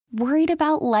Worried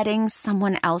about letting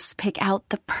someone else pick out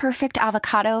the perfect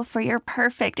avocado for your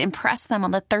perfect impress them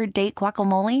on the third date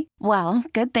guacamole? Well,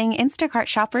 good thing Instacart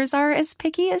shoppers are as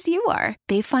picky as you are.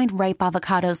 They find ripe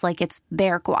avocados like it's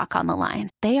their guac on the line.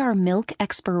 They are milk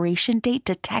expiration date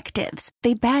detectives.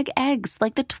 They bag eggs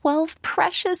like the 12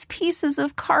 precious pieces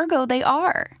of cargo they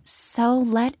are. So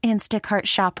let Instacart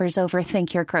shoppers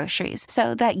overthink your groceries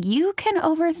so that you can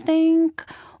overthink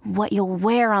what you'll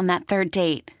wear on that third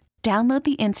date. Download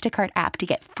the Instacart app to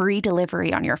get free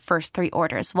delivery on your first 3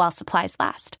 orders while supplies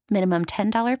last. Minimum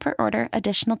 $10 per order.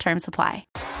 Additional terms apply.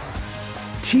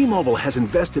 T-Mobile has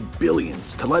invested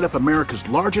billions to light up America's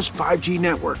largest 5G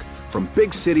network, from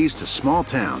big cities to small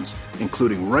towns,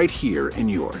 including right here in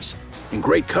yours. And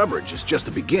great coverage is just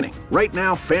the beginning. Right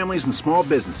now, families and small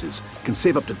businesses can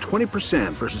save up to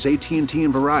 20% versus AT&T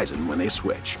and Verizon when they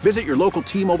switch. Visit your local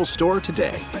T-Mobile store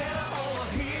today.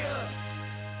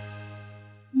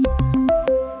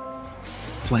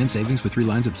 Plan savings with 3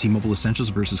 lines of T-Mobile Essentials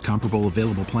versus comparable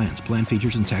available plans. Plan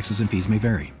features and taxes and fees may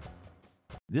vary.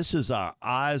 This is our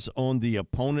Eyes on the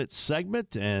Opponent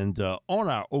segment, and on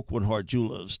our Oakland Heart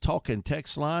Jewelers Talk and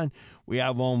Text line, we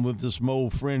have on with us my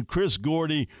old friend Chris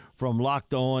Gordy from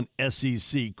Locked On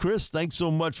SEC. Chris, thanks so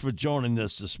much for joining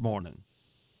us this morning.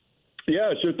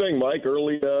 Yeah, sure thing, Mike.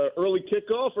 Early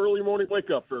kickoff, early morning wake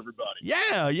up for everybody.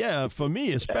 Yeah, for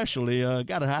me especially.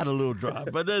 Got to have a little drive,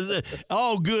 but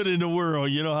all good in the world.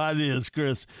 You know how it is,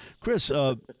 Chris. Chris,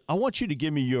 I want you to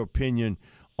give me your opinion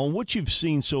on what you've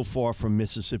seen so far from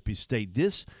Mississippi State.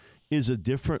 This is a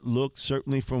different look,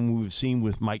 certainly from what we've seen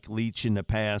with Mike Leach in the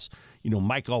past. You know,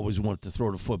 Mike always wanted to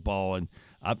throw the football, and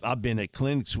I've been at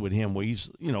clinics with him where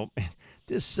he's,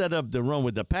 this set up the run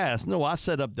with the pass. No, I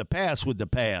set up the pass with the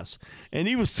pass. And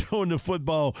he was throwing the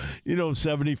football,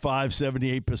 75,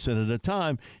 78% of the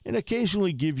time, and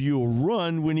occasionally give you a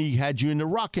run when he had you in the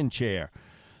rocking chair.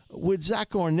 With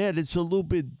Zach Arnett, it's a little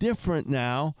bit different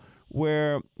now,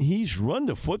 where he's run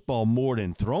the football more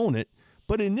than thrown it.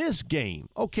 But in this game,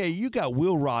 okay, you got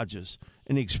Will Rogers,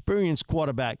 an experienced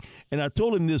quarterback, and I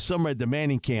told him this summer at the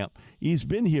Manning camp, he's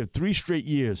been here 3 straight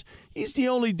years. He's the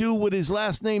only dude with his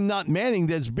last name not Manning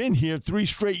that's been here 3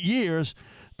 straight years.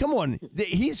 Come on,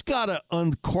 he's got to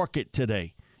uncork it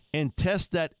today and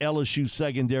test that LSU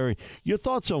secondary. Your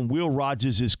thoughts on Will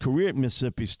Rogers' career at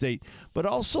Mississippi State, but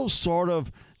also sort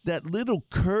of that little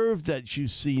curve that you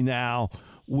see now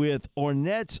with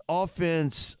Arnett's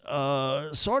offense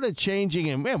sort of changing.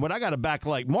 And, man, when I got a back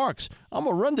like Marks, I'm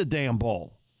going to run the damn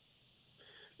ball.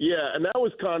 Yeah, and that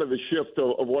was kind of the shift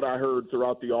of what I heard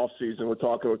throughout the offseason. We're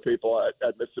talking with people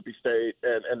at Mississippi State,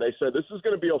 and they said this is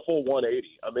going to be a full 180.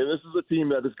 I mean, this is a team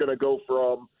that is going to go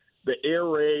from the air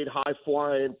raid,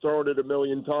 high-flying, throwing it a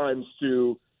million times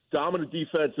to dominant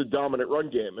defense and dominant run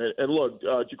game. And look,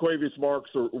 Jaquavius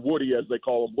Marks, or Woody as they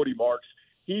call him, Woody Marks,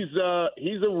 he's a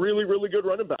really, really good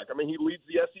running back. I mean, he leads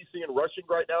the SEC in rushing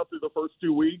right now through the first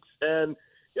 2 weeks. And,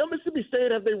 Mississippi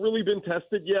State, have they really been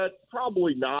tested yet?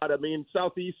 Probably not. I mean,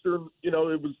 Southeastern,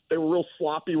 they were real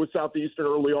sloppy with Southeastern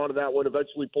early on in that one,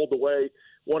 eventually pulled away,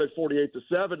 won at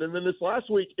 48-7. And then this last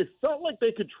week, it felt like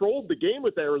they controlled the game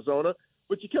with Arizona,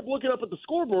 but you kept looking up at the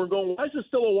scoreboard and going, why is this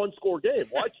still a one-score game?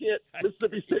 Why can't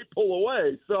Mississippi State pull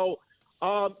away? So,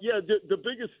 the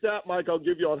biggest stat, Mike, I'll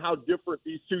give you on how different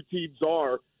these two teams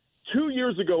are. 2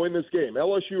 years ago in this game,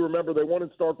 LSU, remember, they won in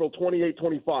Starkville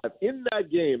 28-25. In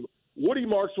that game, Woody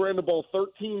Marks ran the ball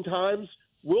 13 times.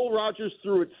 Will Rogers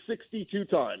threw it 62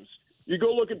 times. You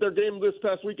go look at their game this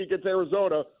past week against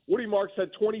Arizona, Woody Marks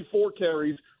had 24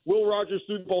 carries. Will Rogers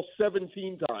threw the ball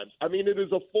 17 times. I mean, it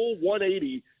is a full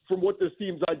 180 from what this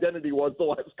team's identity was the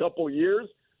last couple of years.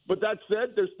 But that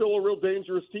said, they're still a real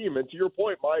dangerous team. And to your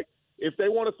point, Mike, if they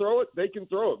want to throw it, they can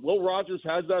throw it. Will Rogers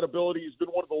has that ability. He's been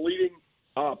one of the leading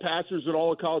passers in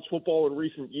all of college football in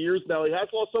recent years. Now, he has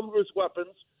lost some of his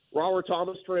weapons. Robert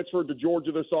Thomas transferred to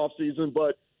Georgia this offseason,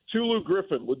 but Tulu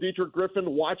Griffin, Ladietrich Griffin,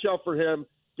 watch out for him.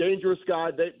 Dangerous guy.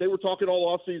 They were talking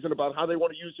all offseason about how they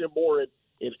want to use him more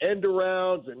in end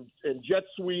arounds and jet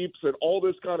sweeps and all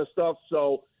this kind of stuff.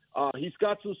 So he's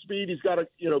got some speed. He's got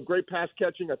great pass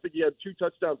catching. I think he had 2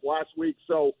 touchdowns last week.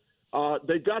 So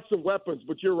they've got some weapons.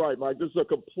 But you're right, Mike. This is a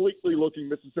completely looking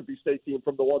Mississippi State team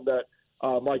from the one that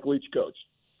Mike Leach coached.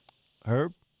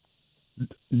 Herb?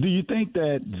 Do you think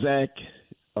that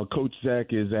Coach Zach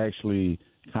is actually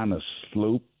kind of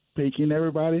slow-pacing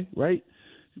everybody, right?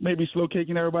 Maybe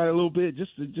slow-caking everybody a little bit,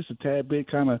 just a tad bit,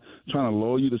 kind of trying to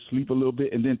lull you to sleep a little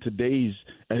bit. And then today's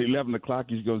at 11 o'clock,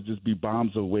 he's going to just be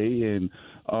bombs away. And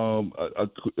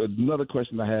another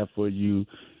question I have for you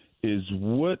is,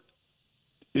 what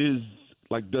is,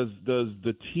 like, does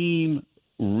the team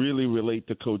really relate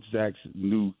to Coach Zach's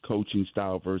new coaching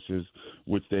style versus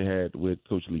which they had with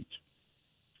Coach Leach?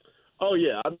 Oh,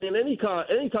 yeah. I mean,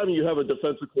 anytime you have a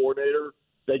defensive coordinator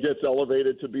that gets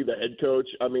elevated to be the head coach,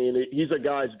 I mean, he's a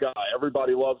guy's guy.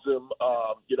 Everybody loves him.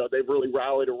 They've really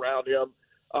rallied around him.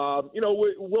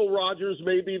 Will Rogers,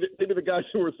 maybe the guys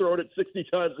who are throwing it 60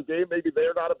 times a game, maybe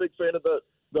they're not a big fan of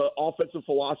the offensive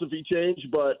philosophy change,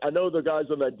 but I know the guys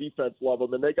on that defense love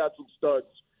him, and they got some studs,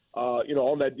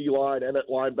 on that D-line and at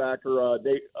linebacker,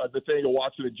 Nathaniel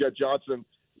Watson and Jet Johnson,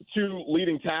 two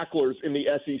leading tacklers in the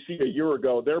SEC a year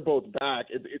ago. They're both back.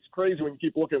 It's crazy when you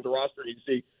keep looking at the roster and you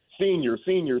see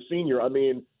senior. I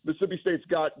mean, Mississippi State's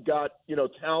got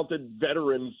talented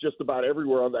veterans just about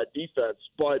everywhere on that defense.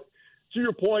 But to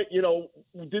your point,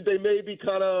 did they maybe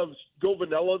kind of go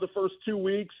vanilla the first 2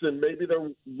 weeks and maybe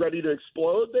they're ready to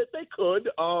explode? They could.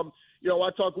 I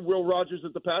talked with Will Rogers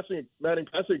at the Manning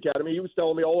Passing Academy. He was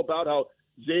telling me all about how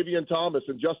Xavier Thomas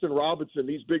and Justin Robinson,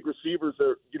 these big receivers,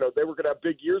 they were going to have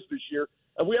big years this year,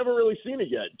 and we haven't really seen it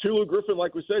yet. Tulu Griffin,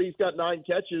 like we said, he's got 9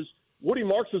 catches. Woody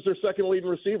Marks is their second leading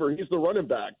receiver. He's the running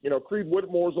back. Creed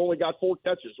Whitmore's only got 4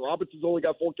 catches. Robinson's only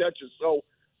got 4 catches. So,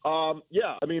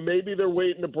 maybe they're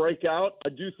waiting to break out. I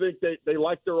do think they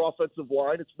like their offensive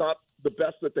line. It's not the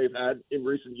best that they've had in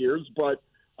recent years, but,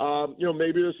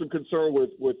 maybe there's some concern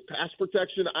with pass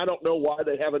protection. I don't know why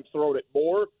they haven't thrown it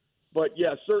more. But, yeah,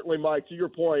 certainly, Mike, to your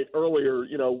point earlier,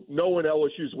 knowing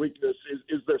LSU's weakness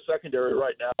is their secondary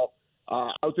right now.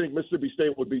 I would think Mississippi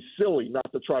State would be silly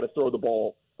not to try to throw the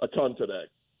ball a ton today.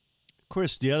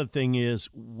 Chris, the other thing is,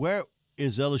 where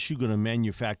is LSU going to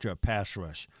manufacture a pass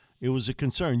rush? It was a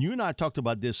concern. You and I talked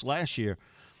about this last year.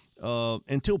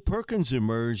 Until Perkins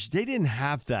emerged, they didn't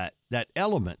have that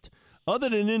element. Other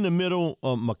than in the middle,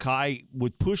 Mackay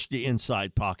would push the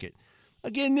inside pocket.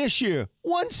 Again, this year,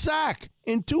 1 sack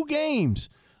in 2 games.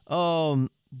 That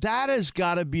has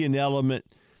got to be an element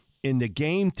in the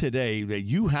game today that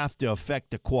you have to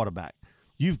affect the quarterback.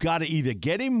 You've got to either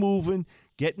get him moving,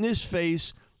 get in his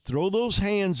face, throw those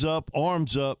hands up,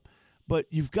 arms up, but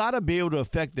you've got to be able to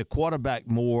affect the quarterback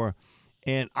more.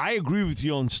 And I agree with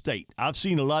you on State. I've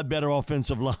seen a lot better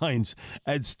offensive lines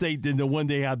at State than the one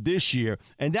they have this year.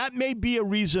 And that may be a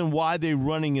reason why they're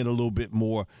running it a little bit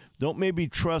more. Don't maybe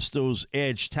trust those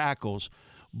edge tackles.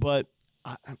 But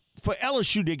for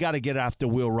LSU, they got to get after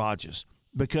Will Rogers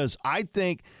because I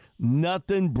think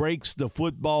nothing breaks the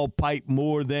football pipe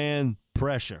more than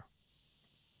pressure.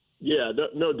 Yeah,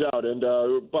 no doubt. And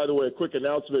by the way, a quick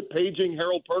announcement. Paging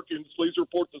Harold Perkins, please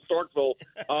report to Starkville.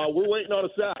 We're waiting on a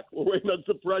sack. We're waiting on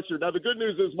some pressure. Now, the good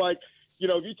news is, Mike,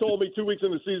 if you told me 2 weeks in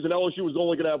the season LSU was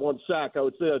only going to have 1 sack, I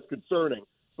would say that's concerning.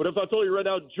 But if I told you right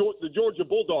now the Georgia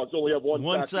Bulldogs only have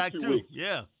one sack in 2 weeks.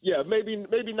 Yeah,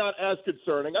 maybe not as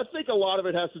concerning. I think a lot of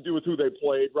it has to do with who they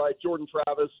played, right? Jordan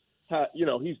Travis,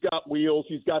 he's got wheels.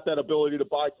 He's got that ability to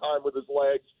buy time with his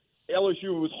legs.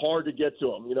 LSU was hard to get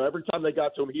to him. Every time they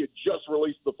got to him, he had just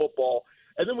released the football.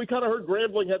 And then we kind of heard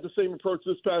Grambling had the same approach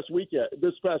this past week that,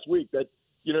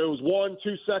 it was 1,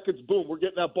 2 seconds, boom, we're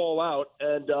getting that ball out.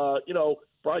 And,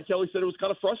 Brian Kelly said it was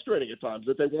kind of frustrating at times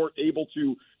that they weren't able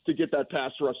to get that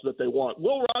pass rush that they want.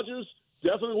 Will Rogers,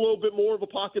 definitely a little bit more of a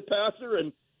pocket passer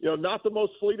and, not the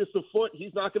most fleetest of foot.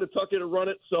 He's not going to tuck it and run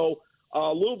it. So,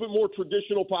 a little bit more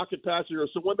traditional pocket passer.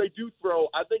 So when they do throw,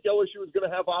 I think LSU is going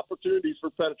to have opportunities for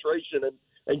penetration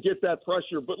and get that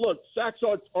pressure. But look, sacks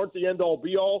aren't the end-all,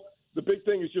 be-all. The big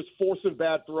thing is just forcing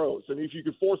bad throws. And if you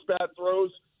can force bad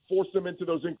throws, force them into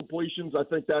those incompletions, I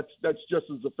think that's just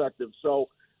as effective. So,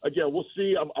 again, we'll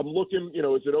see. I'm looking,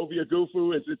 is it Ovia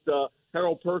Gufu? Is it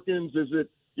Harold Perkins? Is it,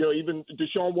 even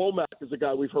Deshaun Womack is a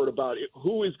guy we've heard about.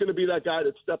 Who is going to be that guy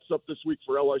that steps up this week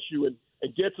for LSU and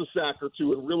gets a sack or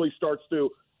two and really starts to,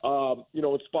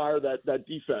 inspire that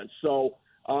defense. So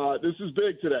this is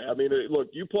big today. I mean, look,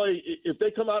 you play – if they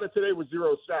come out of today with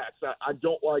 0 sacks, I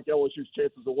don't like LSU's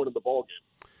chances of winning the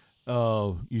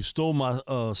ballgame. You stole my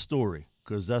story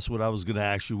because that's what I was going to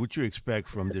ask you. What you expect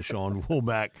from Deshaun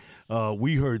Womack?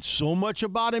 We heard so much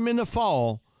about him in the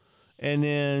fall, and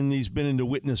then he's been in the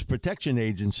Witness Protection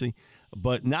Agency.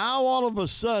 But now all of a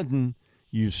sudden –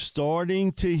 you're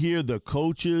starting to hear the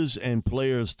coaches and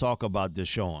players talk about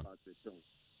Deshaun.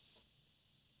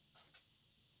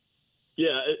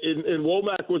 Yeah, and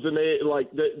Womack was a name,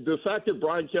 like the fact that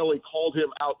Brian Kelly called him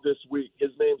out this week,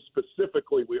 his name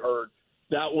specifically, we heard,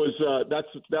 that was a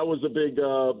big,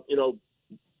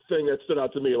 thing that stood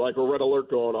out to me, like a red alert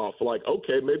going off. Like,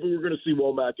 okay, maybe we're going to see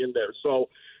Womack in there. So,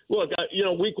 look,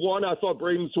 week 1, I thought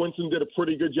Braden Swinson did a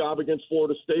pretty good job against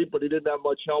Florida State, but he didn't have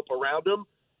much help around him.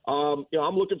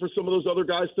 I'm looking for some of those other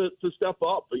guys to step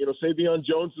up. Savion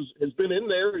Jones has been in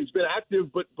there. He's been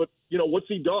active, but what's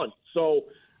he done? So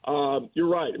you're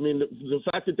right. I mean, the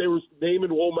fact that they were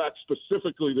naming Womack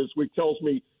specifically this week tells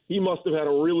me he must have had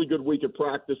a really good week of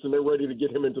practice, and they're ready to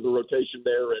get him into the rotation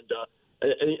there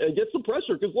and get some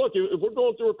pressure. Because, look, if we're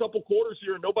going through a couple quarters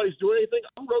here and nobody's doing anything,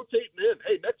 I'm rotating in.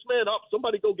 Hey, next man up.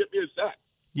 Somebody go get me a sack.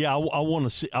 Yeah, I want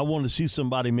to see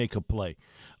somebody make a play.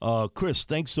 Chris,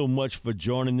 thanks so much for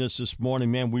joining us this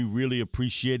morning, man. We really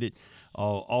appreciate it.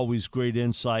 Always great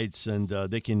insights, and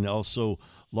they can also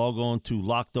log on to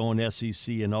Locked On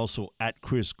SEC and also at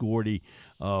Chris Gordy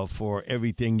for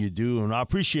everything you do. And I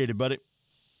appreciate it, buddy.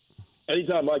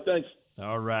 Anytime, Mike. Thanks.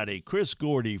 All righty. Chris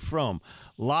Gordy from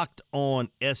Locked On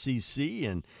SEC,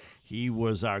 and he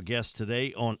was our guest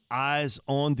today on Eyes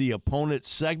on the Opponent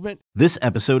segment. This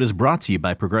episode is brought to you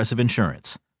by Progressive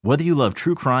Insurance. Whether you love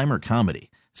true crime or comedy,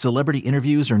 celebrity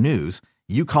interviews or news,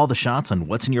 you call the shots on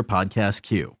what's in your podcast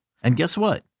queue. And guess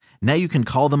what? Now you can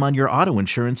call them on your auto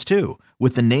insurance too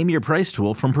with the Name Your Price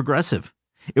tool from Progressive.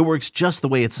 It works just the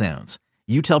way it sounds.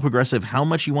 You tell Progressive how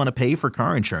much you want to pay for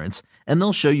car insurance, and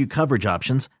they'll show you coverage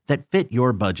options that fit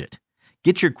your budget.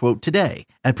 Get your quote today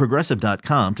at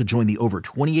Progressive.com to join the over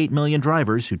 28 million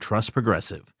drivers who trust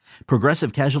Progressive.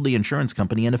 Progressive Casualty Insurance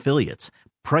Company and Affiliates.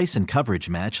 Price and coverage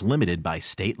match limited by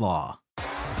state law.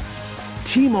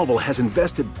 T-Mobile has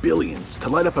invested billions to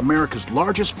light up America's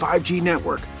largest 5G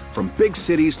network, from big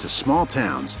cities to small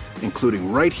towns,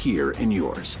 including right here in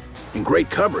yours. And great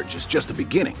coverage is just the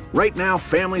beginning. Right now,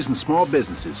 families and small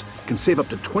businesses can save up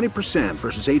to 20%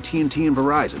 versus AT&T and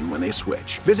Verizon when they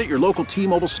switch. Visit your local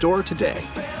T-Mobile store today.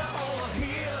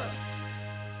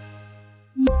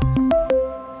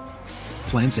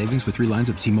 Plan savings with 3 lines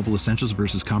of T-Mobile Essentials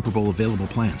versus comparable available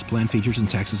plans. Plan features and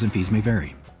taxes and fees may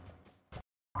vary.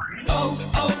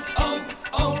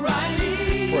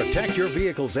 Protect your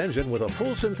vehicle's engine with a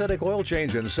full synthetic oil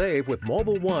change and save with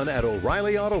Mobil 1 at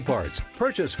O'Reilly Auto Parts.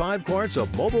 Purchase 5 quarts of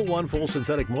Mobil 1 full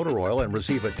synthetic motor oil and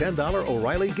receive a $10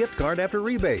 O'Reilly gift card after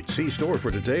rebate. See store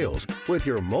for details. With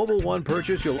your Mobil 1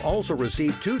 purchase, you'll also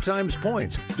receive 2 times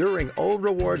points during Old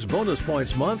Rewards Bonus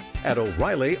Points Month at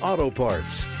O'Reilly Auto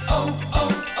Parts.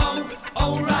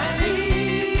 O'Reilly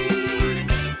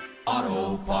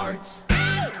Auto Parts.